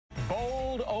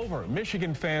over.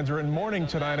 Michigan fans are in mourning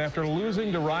tonight after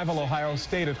losing to rival Ohio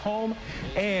State at home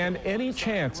and any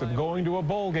chance of going to a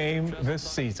bowl game this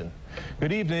season.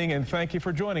 Good evening and thank you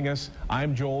for joining us.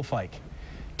 I'm Joel Fike.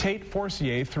 Tate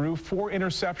Forcier threw 4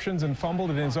 interceptions and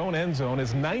fumbled in his own end zone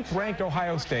as 9th-ranked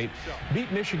Ohio State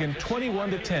beat Michigan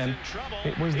 21-10.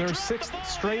 It was their 6th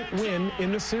straight win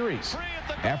in the series.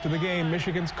 After the game,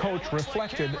 Michigan's coach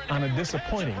reflected on a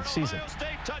disappointing season.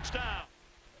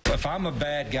 If I'm a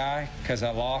bad guy because I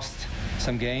lost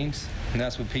some games, and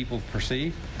that's what people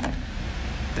perceive,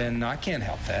 then I can't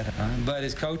help that. But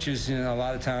as coaches, a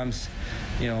lot of times,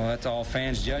 that's all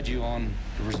fans judge you on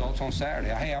the results on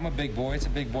Saturday. Hey, I'm a big boy. It's a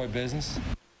big boy business.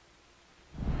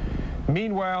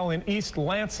 Meanwhile, in East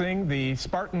Lansing, the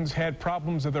Spartans had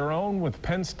problems of their own with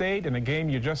Penn State in a game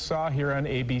you just saw here on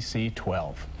ABC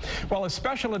 12. Well, a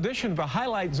special edition of the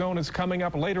Highlight Zone is coming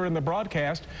up later in the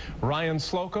broadcast. Ryan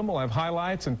Slocum will have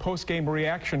highlights and post-game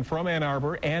reaction from Ann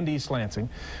Arbor and East Lansing,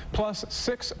 plus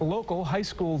 6 local high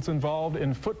schools involved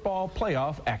in football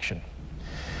playoff action.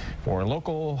 For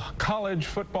local college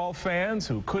football fans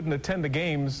who couldn't attend the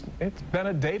games, it's been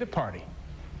a day to party.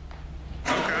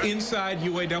 Inside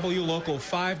UAW Local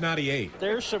 598.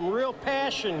 There's some real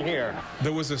passion here.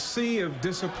 There was a sea of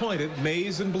disappointed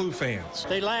maize and blue fans.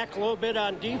 They lack a little bit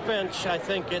on defense, I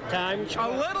think, at times. A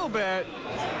little bit.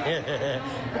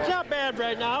 It's not bad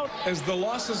right now. As the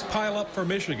losses pile up for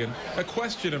Michigan, a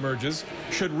question emerges: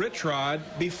 should Rich Rod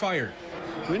be fired?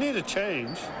 We need a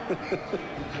change.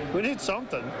 We need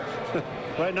something.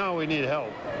 Right now we need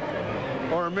help.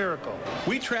 Or a miracle.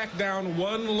 We tracked down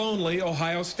one lonely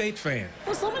Ohio State fan.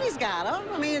 Well, somebody's got them.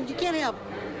 I mean, you can't have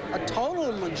a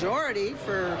total majority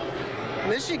for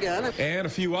Michigan. And a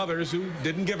few others who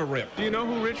didn't give a rip. Do you know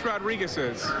who Rich Rodriguez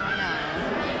is? No.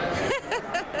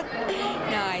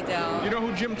 No, I don't. You know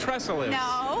who Jim Tressel is?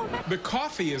 No. The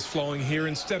coffee is flowing here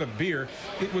instead of beer.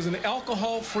 It was an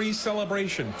alcohol-free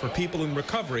celebration for people in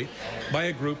recovery by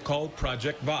a group called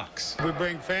Project Vox. We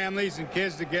bring families and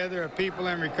kids together of people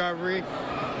in recovery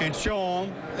and show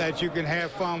them that you can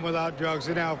have fun without drugs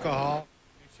and alcohol.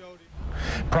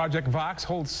 Project Vox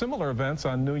holds similar events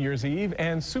on New Year's Eve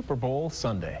and Super Bowl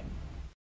Sunday.